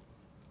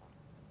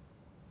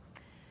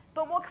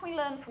 But what can we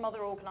learn from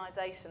other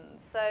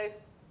organisations? So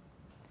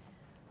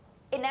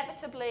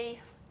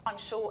inevitably, I'm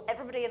sure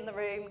everybody in the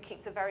room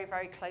keeps a very,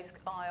 very close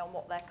eye on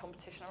what their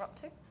competition are up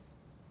to.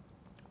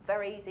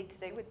 Very easy to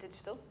do with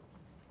digital.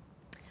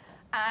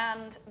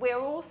 And we're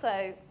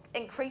also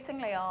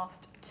increasingly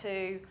asked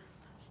to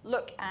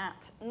look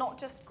at not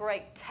just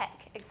great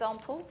tech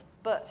examples,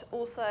 but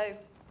also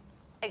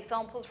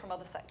examples from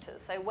other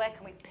sectors. So where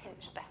can we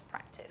pinch best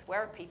practice?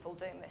 Where are people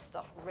doing this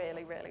stuff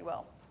really, really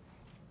well?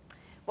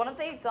 One of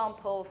the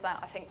examples that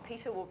I think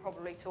Peter will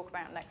probably talk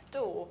about next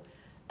door,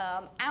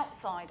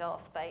 outside our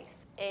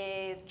space,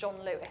 is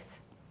John Lewis.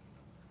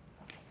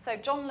 So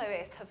John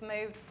Lewis have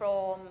moved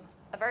from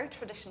a very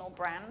traditional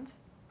brand,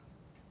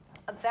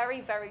 a very,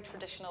 very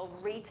traditional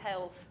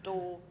retail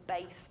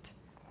store-based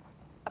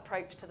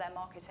approach to their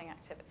marketing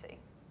activity,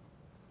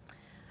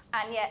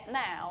 and yet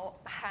now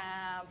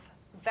have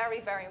very,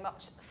 very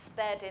much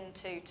sped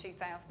into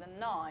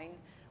 2009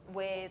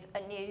 with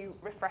a new,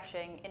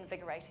 refreshing,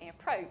 invigorating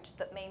approach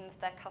that means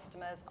their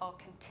customers are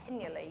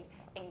continually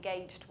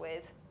engaged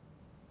with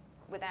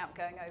without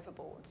going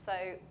overboard. So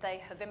they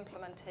have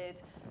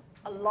implemented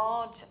a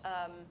large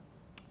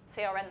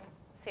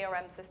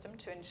CRM system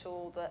to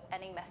ensure that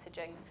any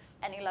messaging,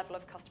 any level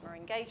of customer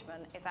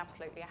engagement is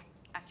absolutely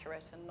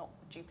accurate and not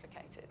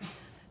duplicated.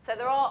 So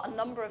there are a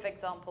number of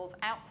examples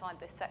outside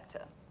this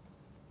sector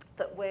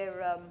that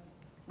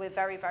we're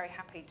very, very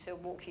happy to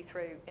walk you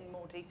through in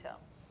more detail.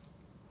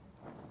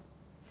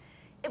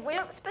 If we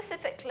look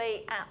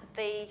specifically at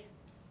the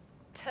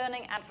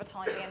turning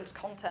advertising into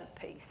content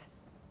piece,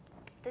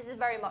 this is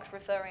very much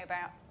referring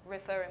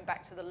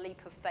back to the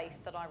leap of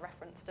faith that I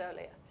referenced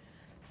earlier.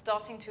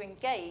 Starting to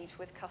engage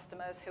with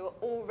customers who are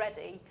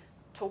already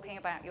talking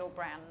about your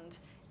brand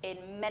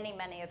in many,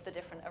 many of the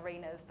different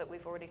arenas that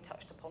we've already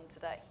touched upon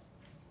today.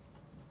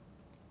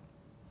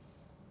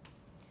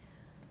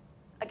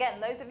 Again,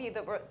 those of you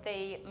that were at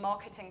the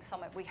marketing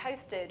summit we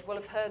hosted will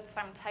have heard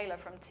Sam Taylor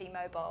from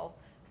T-Mobile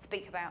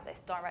speak about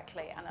this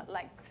directly and at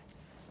length.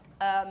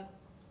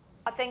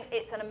 I think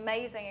it's an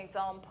amazing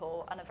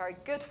example and a very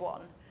good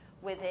one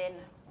within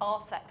our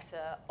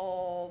sector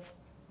of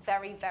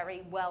very,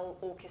 very well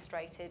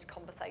orchestrated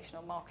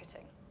conversational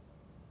marketing.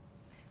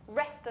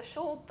 Rest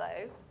assured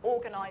though,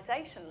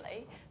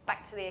 organisationally,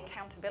 back to the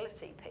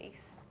accountability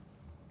piece,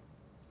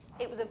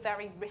 it was a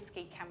very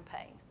risky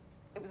campaign.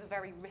 It was a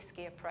very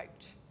risky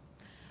approach.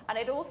 And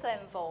it also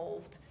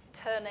involved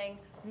turning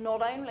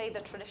not only the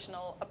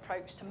traditional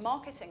approach to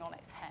marketing on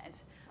its head,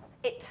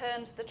 it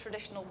turned the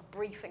traditional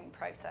briefing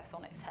process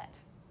on its head.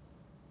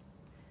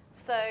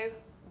 So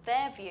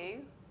their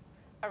view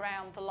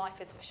around the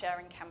Life is for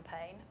Sharing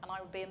campaign, and I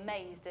would be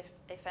amazed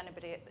if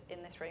anybody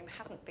in this room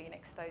hasn't been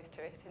exposed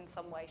to it in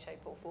some way,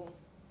 shape or form.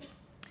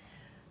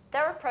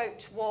 Their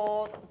approach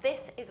was,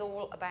 this is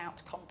all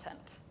about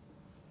content,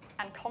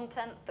 and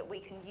content that we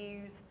can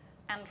use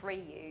and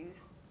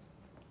reuse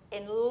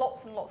in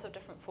lots and lots of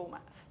different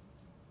formats.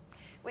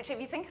 Which,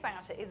 if you think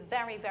about it, is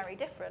very, very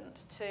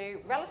different to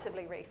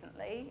relatively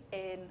recently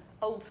in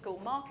old school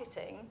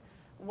marketing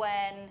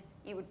when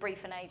you would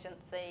brief an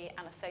agency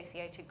and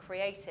associated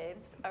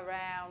creatives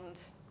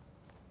around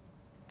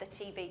the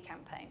TV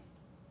campaign,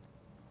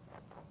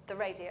 the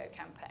radio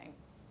campaign,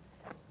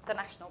 the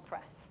national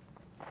press,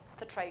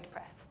 the trade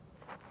press,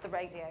 the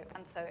radio,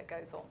 and so it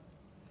goes on.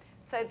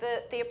 So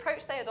the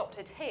approach they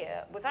adopted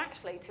here was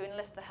actually to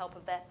enlist the help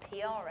of their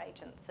PR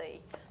agency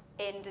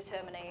in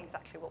determining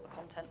exactly what the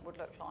content would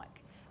look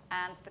like.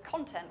 And the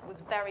content was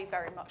very,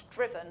 very much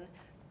driven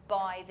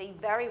by the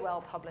very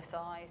well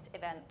publicised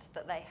event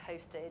that they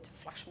hosted,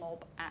 Flash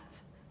Mob at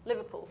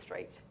Liverpool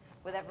Street,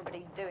 with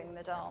everybody doing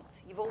the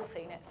dance. You've all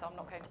seen it, so I'm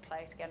not going to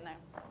play it again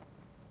now.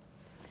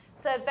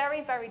 So a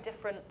very, very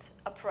different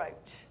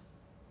approach,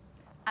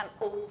 and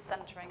all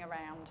centering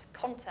around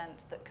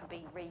content that can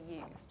be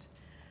reused.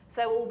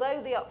 So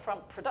although the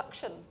upfront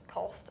production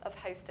cost of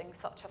hosting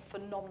such a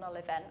phenomenal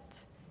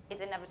event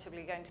is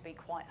inevitably going to be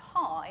quite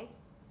high,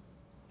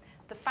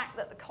 the fact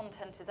that the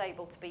content is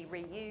able to be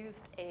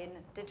reused in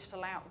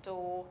digital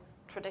outdoor,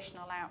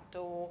 traditional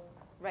outdoor,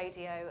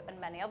 radio, and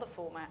many other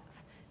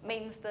formats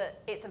means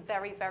that it's a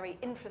very, very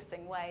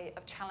interesting way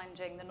of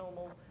challenging the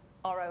normal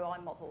ROI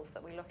models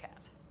that we look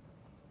at.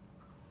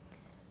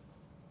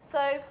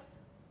 So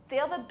The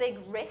other big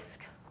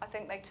risk I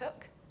think they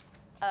took,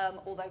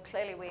 although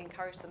clearly we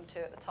encouraged them to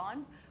at the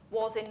time,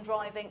 was in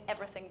driving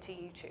everything to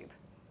YouTube.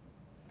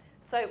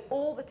 So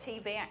all the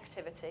TV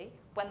activity,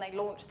 when they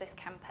launched this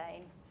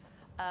campaign,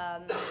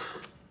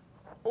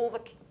 all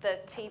the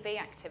TV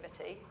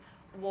activity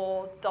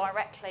was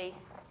directly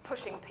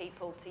pushing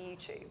people to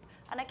YouTube.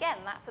 And again,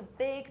 that's a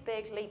big,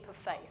 big leap of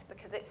faith,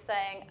 because it's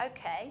saying,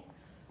 okay,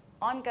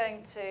 I'm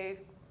going to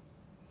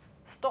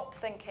stop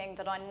thinking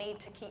that I need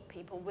to keep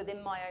people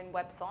within my own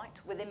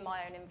website, within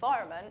my own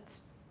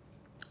environment.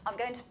 I'm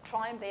going to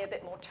try and be a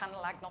bit more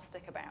channel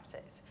agnostic about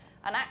it,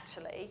 and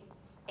actually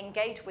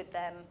engage with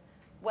them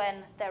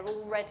when they're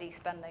already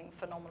spending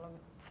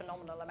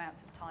phenomenal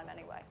amounts of time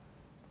anyway.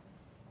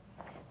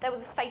 There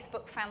was a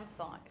Facebook fan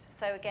site,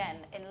 so again,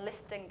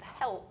 enlisting the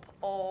help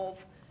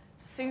of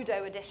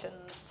pseudo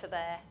additions to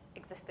their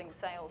existing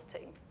sales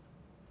team.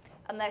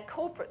 And their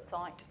corporate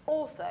site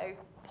also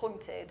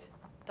pointed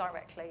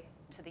directly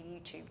to the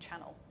YouTube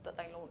channel that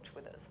they launched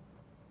with us.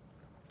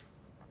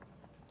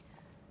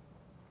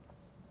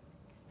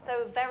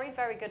 So a very,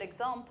 very good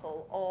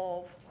example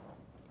of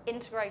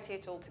integrating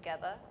it all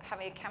together,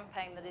 having a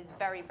campaign that is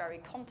very, very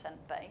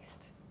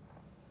content-based,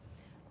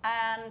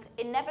 and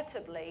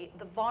inevitably,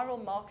 the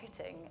viral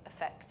marketing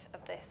effect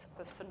of this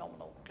was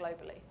phenomenal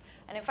globally.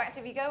 And in fact,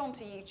 if you go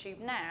onto YouTube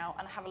now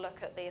and have a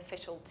look at the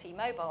official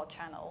T-Mobile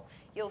channel,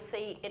 you'll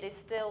see it is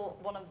still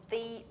one of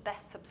the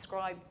best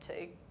subscribed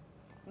to,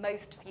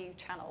 most viewed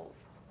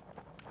channels.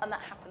 And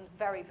that happened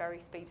very, very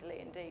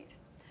speedily indeed.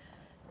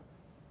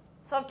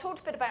 So I've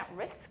talked a bit about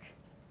risk.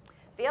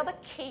 The other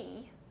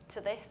key to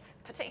this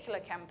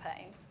particular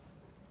campaign,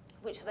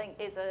 which I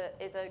think is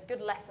a good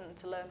lesson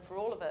to learn for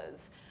all of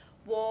us,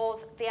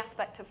 was the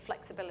aspect of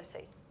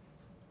flexibility.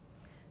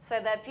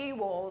 So their view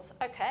was,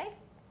 okay,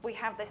 we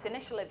have this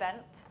initial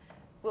event,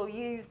 we'll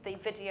use the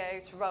video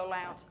to roll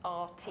out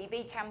our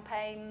TV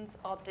campaigns,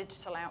 our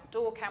digital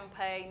outdoor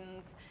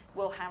campaigns,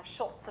 we'll have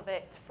shots of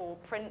it for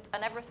print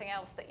and everything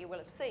else that you will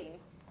have seen.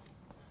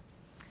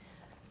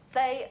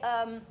 They,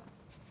 sorry,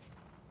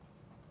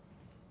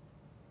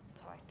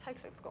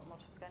 totally forgotten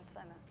what I was going to say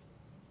there.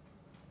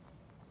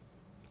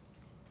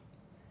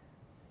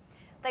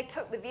 They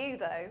took the view,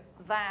 though,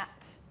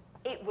 that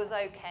it was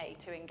okay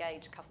to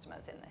engage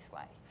customers in this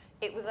way.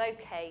 It was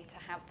okay to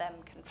have them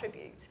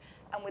contribute.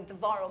 And with the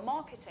viral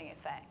marketing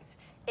effect,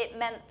 it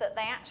meant that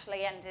they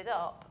actually ended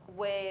up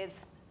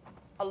with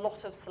a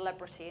lot of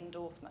celebrity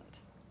endorsement.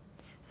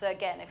 So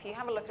again, if you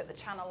have a look at the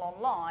channel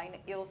online,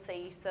 you'll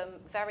see some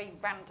very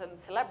random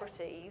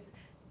celebrities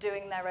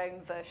doing their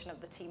own version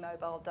of the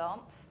T-Mobile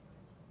dance.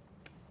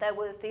 There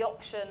was the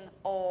option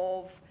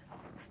of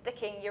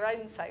sticking your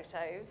own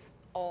photos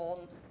on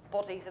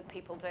bodies of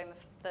people doing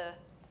the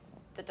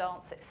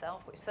dance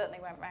itself, which certainly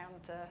went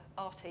round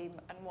our team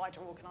and wider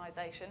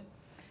organisation.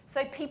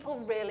 So people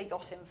really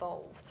got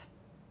involved.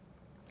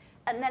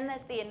 And then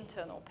there's the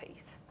internal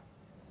piece.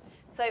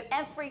 So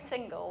every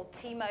single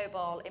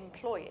T-Mobile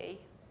employee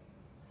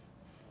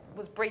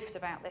was briefed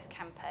about this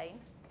campaign,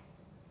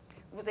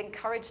 was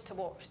encouraged to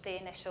watch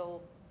the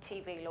initial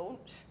TV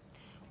launch,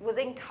 was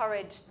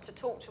encouraged to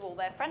talk to all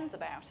their friends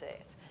about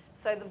it.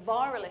 So the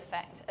viral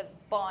effect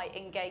by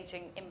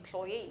engaging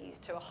employees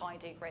to a high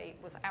degree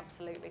was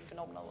absolutely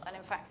phenomenal. And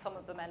in fact, some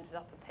of them ended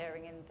up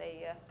appearing in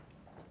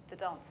the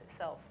dance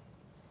itself.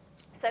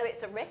 So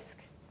it's a risk.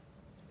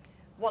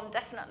 One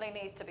definitely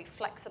needs to be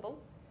flexible,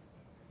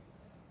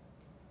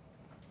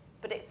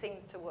 but it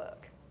seems to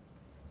work.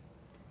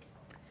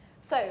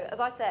 So, as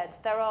I said,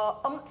 there are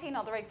umpteen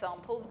other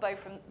examples,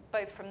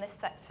 both from this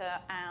sector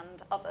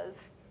and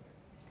others,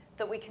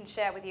 that we can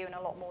share with you in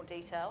a lot more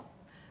detail.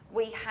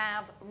 We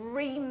have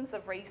reams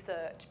of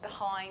research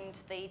behind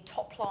the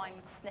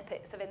top-line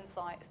snippets of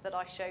insights that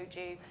I showed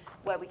you,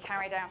 where we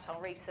carried out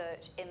our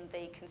research in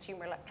the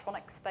consumer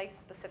electronics space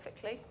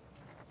specifically.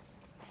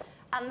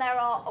 And there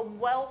are a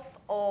wealth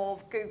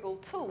of Google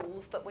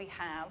tools that we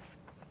have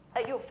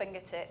at your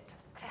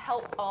fingertips to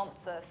help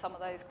answer some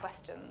of those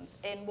questions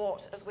in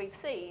what, as we've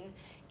seen,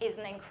 is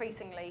an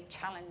increasingly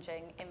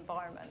challenging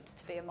environment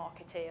to be a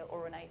marketeer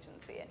or an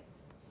agency in.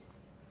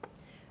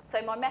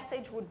 So my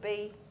message would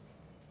be,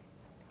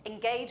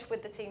 engage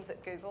with the teams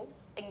at Google,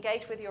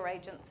 engage with your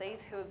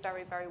agencies who are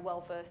very, very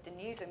well versed in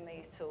using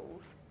these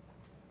tools,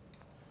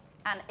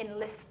 and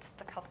enlist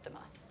the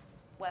customer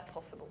where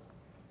possible.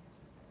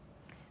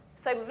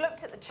 So we've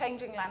looked at the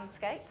changing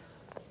landscape.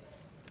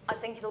 I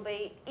think it'll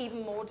be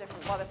even more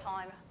different by the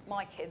time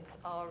my kids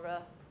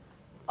are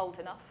old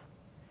enough.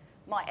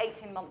 My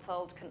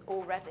 18-month-old can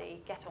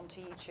already get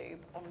onto YouTube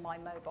on my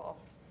mobile.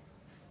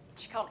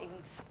 She can't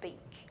even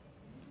speak.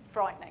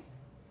 Frightening.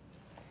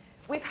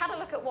 We've had a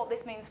look at what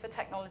this means for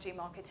technology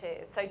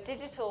marketeers. So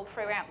digital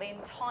throughout the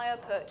entire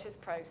purchase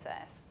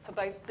process for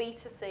both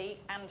B2C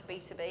and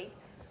B2B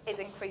is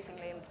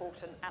increasingly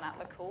important and at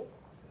the core.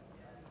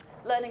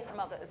 Learning from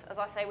others. As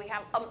I say, we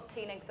have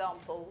umpteen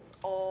examples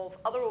of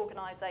other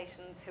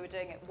organisations who are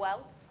doing it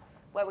well,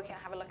 where we can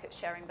have a look at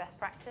sharing best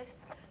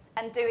practice,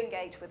 and do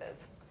engage with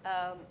us.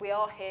 We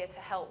are here to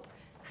help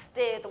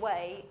steer the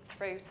way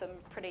through some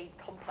pretty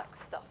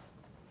complex stuff.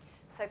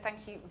 So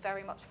thank you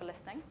very much for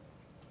listening.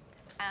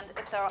 And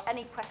if there are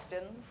any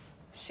questions,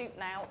 shoot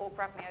now or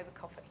grab me over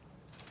coffee.